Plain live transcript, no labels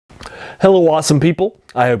Hello awesome people,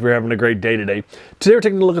 I hope you're having a great day today. Today we're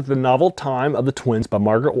taking a look at the novel Time of the Twins by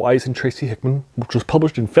Margaret Weis and Tracy Hickman, which was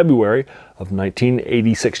published in February of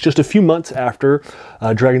 1986, just a few months after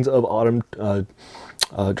Dragons of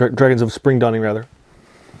Spring Dawning rather.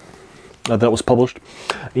 That was published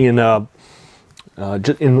in the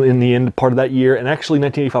end part of that year, and actually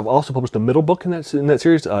 1985 also published a middle book in that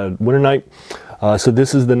series, Winter Night. So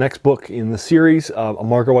this is the next book in the series.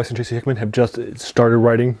 Margaret Weis and Tracy Hickman have just started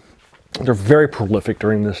writing. They're very prolific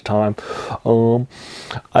during this time.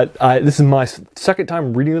 This is my second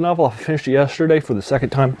time reading the novel. I finished it yesterday for the second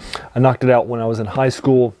time. I knocked it out when I was in high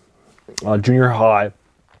school, junior high,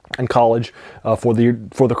 and college for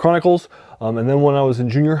the Chronicles. And then when I was in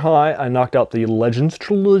junior high, I knocked out the Legends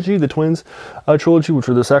Trilogy, the Twins Trilogy, which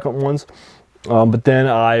were the second ones. But then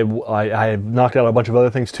I knocked out a bunch of other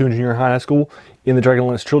things too in junior high school in the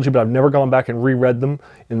Dragonlance Trilogy, but I've never gone back and reread them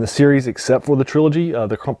in the series except for the trilogy,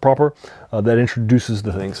 the proper, that introduces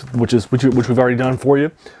the things, which we've already done for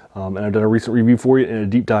you. And I've done a recent review for you and a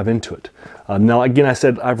deep dive into it. Now, again, I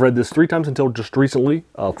said I've read this 3 times until just recently,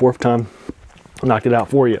 4th time, knocked it out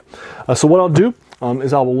for you. So what I'll do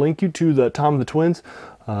is I will link you to the Time of the Twins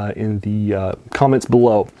in the comments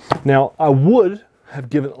below. Now, I would have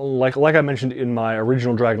given, like I mentioned in my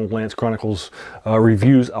original Dragonlance Chronicles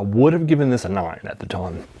reviews, I would have given this a 9 at the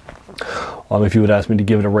time. If you would ask me to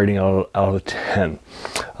give it a rating out of 10.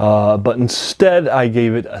 But instead, I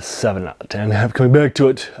gave it a 7 out of 10. Coming back to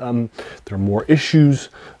it, there are more issues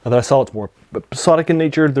that I saw. It's more episodic in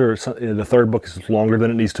nature. The 3rd book is longer than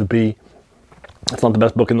it needs to be. It's not the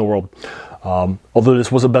best book in the world. Although this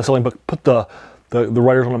was a best-selling book, put the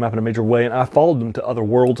writers on the map in a major way, and I followed them to other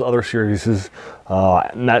worlds, other series, and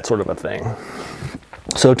that sort of a thing.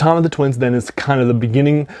 So Time of the Twins then is kind of the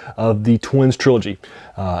beginning of the Twins trilogy.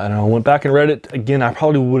 And I went back and read it again. I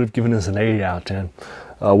probably would have given this an 8 out of 10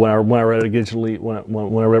 when I read it originally, when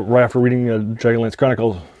I read right after reading Dragonlance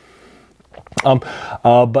Chronicles.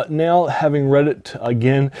 But now having read it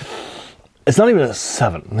again, it's not even a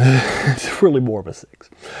 7. It's really more of a 6.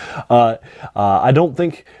 I don't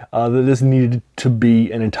think that this needed to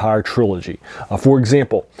be an entire trilogy. For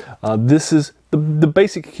example, this is the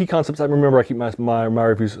basic key concepts. I remember I keep my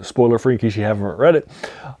reviews spoiler free in case you haven't read it.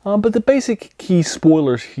 But the basic key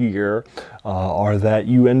spoilers here are that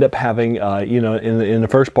you end up having, in the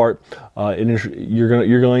first part,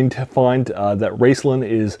 you're going to find that Raistlin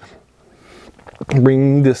is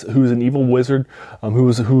bringing this, who's an evil wizard,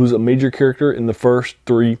 who's a major character in the first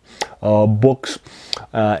 3 books,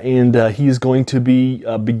 and he is going to be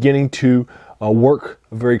beginning to work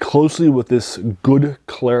very closely with this good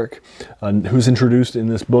cleric who's introduced in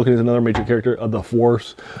this book, and is another major character of the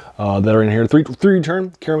Force that are in here. 3 return: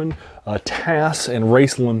 Kierman, Tass, and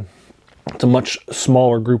Raistlin. It's a much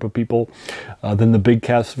smaller group of people than the big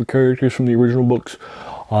cast of characters from the original books,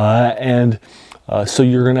 so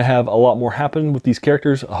you're going to have a lot more happen with these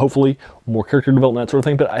characters, hopefully more character development, that sort of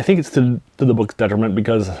thing. But I think it's to the book's detriment,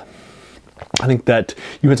 because I think that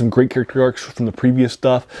you had some great character arcs from the previous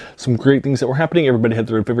stuff, some great things that were happening. Everybody had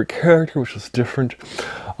their favorite character, which was different.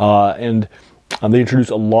 And they introduced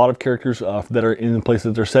a lot of characters that are in the place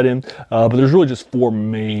that they're set in. But there's really just 4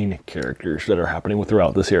 main characters that are happening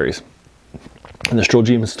throughout the series. And this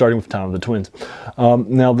trilogy is starting with Time of the Twins.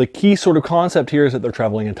 Now, the key sort of concept here is that they're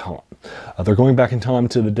traveling in time. They're going back in time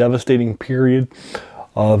to the devastating period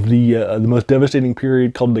of the most devastating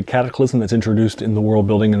period called the Cataclysm that's introduced in the world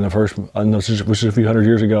building in the first, which is a few hundred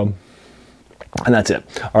years ago. And that's it.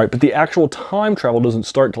 All right, but the actual time travel doesn't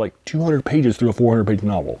start to like 200 pages through a 400-page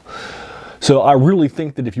novel. So I really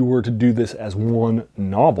think that if you were to do this as one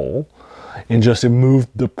novel and just move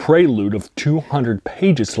the prelude of 200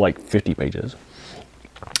 pages to like 50 pages,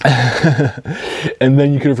 and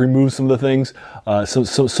then you could have removed some of the things,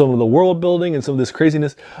 some of the world building and some of this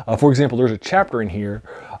craziness. For example, there's a chapter in here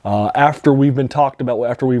after we've been talked about,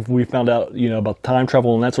 after we found out, about time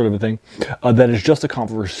travel and that sort of a thing, that is just a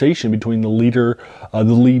conversation between the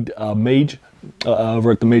lead mage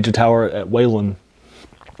over at the Mage Tower at Wayland,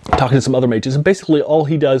 talking to some other mages, and basically all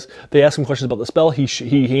he does, they ask him questions about the spell,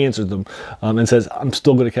 he answers them and says, "I'm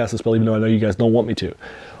still going to cast the spell even though I know you guys don't want me to."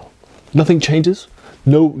 Nothing changes.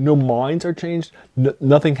 No minds are changed.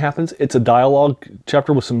 Nothing happens. It's a dialogue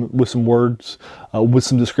chapter with some words, with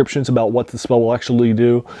some descriptions about what the spell will actually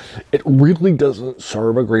do. It really doesn't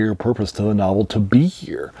serve a greater purpose to the novel to be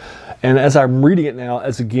here. And as I'm reading it now,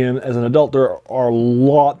 as an adult, there are a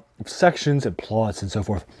lot of sections and plots and so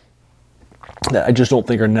forth that I just don't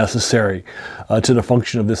think are necessary to the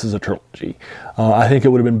function of this as a trilogy. I think it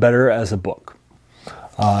would have been better as a book.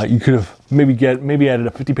 You could have maybe added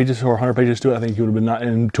a 50 pages or 100 pages to it. I think you would have been not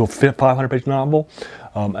into a 500 page novel,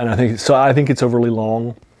 and I think it's overly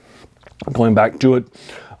long. Going back to it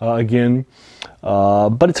again,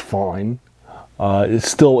 but it's fine. I'm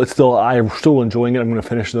still enjoying it. I'm going to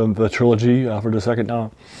finish the trilogy for the second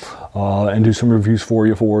time and do some reviews for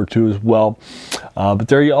you forward too as well. But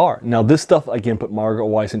there you are. Now this stuff again put Margaret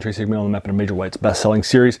Weis and Tracy Hickman on the map in a major way. It's a best-selling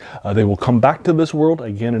series. They will come back to this world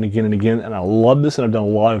again and again and again, and I love this. And I've done a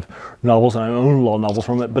lot of novels, and I own a lot of novels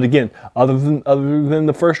from it. But again, other than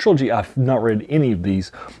the first trilogy, I've not read any of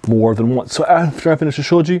these more than once. So after I finish the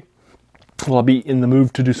trilogy, will I be in the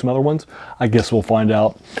mood to do some other ones? I guess we'll find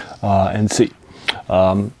out and see.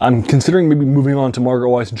 I'm considering maybe moving on to Margaret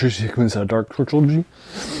Weis and Tracy Hickman's Dark Trilogy,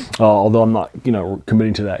 although I'm not,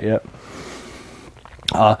 committing to that yet.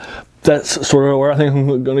 That's sort of where I think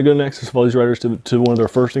I'm going to go next, is follow these writers to one of their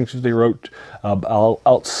first things they wrote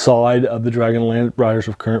outside of the Dragonlance writers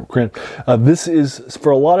of current. This is,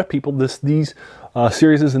 for a lot of people, these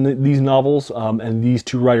series and these novels and these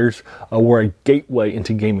two writers were a gateway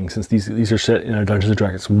into gaming, since these are set in a Dungeons &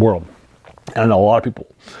 Dragons world. And I know a lot of people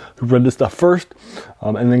who read this stuff first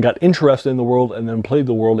and then got interested in the world and then played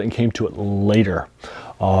the world and came to it later.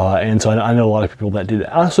 And so I know a lot of people that did it.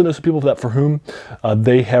 I also know some people that for whom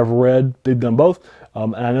they've done both.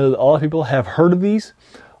 And I know that a lot of people have heard of these,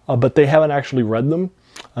 but they haven't actually read them.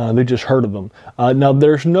 They just heard of them. Now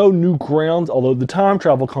there's no new grounds, although the time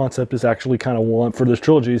travel concept is actually kind of one, for this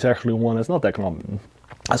trilogy, it's actually one that's not that common.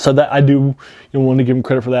 So that I do want to give them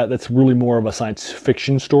credit for that. That's really more of a science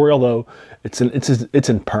fiction story, although it's in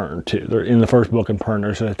Pern too. They're in the first book in Pern.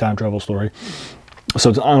 There's a time travel story.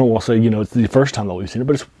 So I don't want to say it's the first time that we've seen it,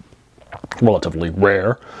 but it's relatively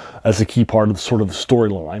rare as a key part of the sort of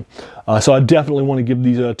storyline. So I definitely want to give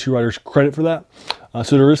these two writers credit for that.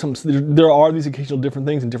 So there are these occasional different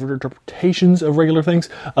things and different interpretations of regular things,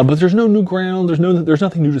 but there's no new ground. There's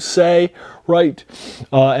nothing new to say, right?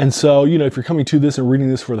 And so if you're coming to this and reading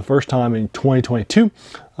this for the first time in 2022,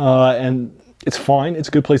 and it's fine. It's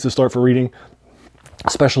a good place to start for reading,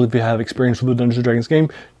 especially if you have experience with the Dungeons & Dragons game.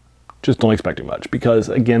 Just don't expect too much, because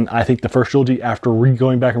again, I think the first trilogy, after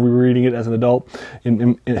going back and rereading it as an adult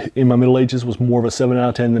in my middle ages, was more of a 7 out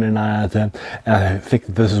of 10 than a 9 out of 10. And I think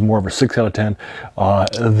that this is more of a 6 out of 10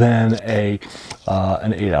 than an 8 out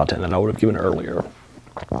of 10 that I would have given earlier.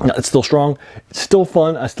 Now, it's still strong. It's still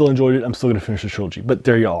fun. I still enjoyed it. I'm still going to finish the trilogy. But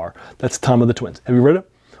there you are. That's Time of the Twins. Have you read it?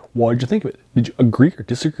 What did you think of it? Did you agree or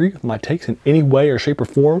disagree with my takes in any way or shape or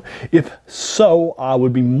form? If so, I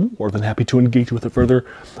would be more than happy to engage with it further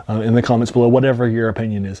in the comments below, whatever your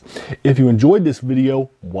opinion is. If you enjoyed this video,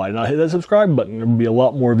 why not hit that subscribe button? There will be a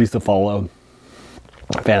lot more of these to follow.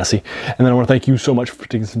 Fantasy. And then I want to thank you so much for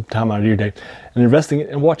taking some time out of your day and investing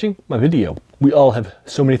and watching my video. We all have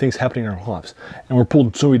so many things happening in our lives, and we're pulled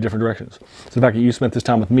in so many different directions. So the fact that you spent this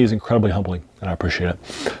time with me is incredibly humbling, and I appreciate it.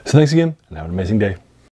 So thanks again, and have an amazing day.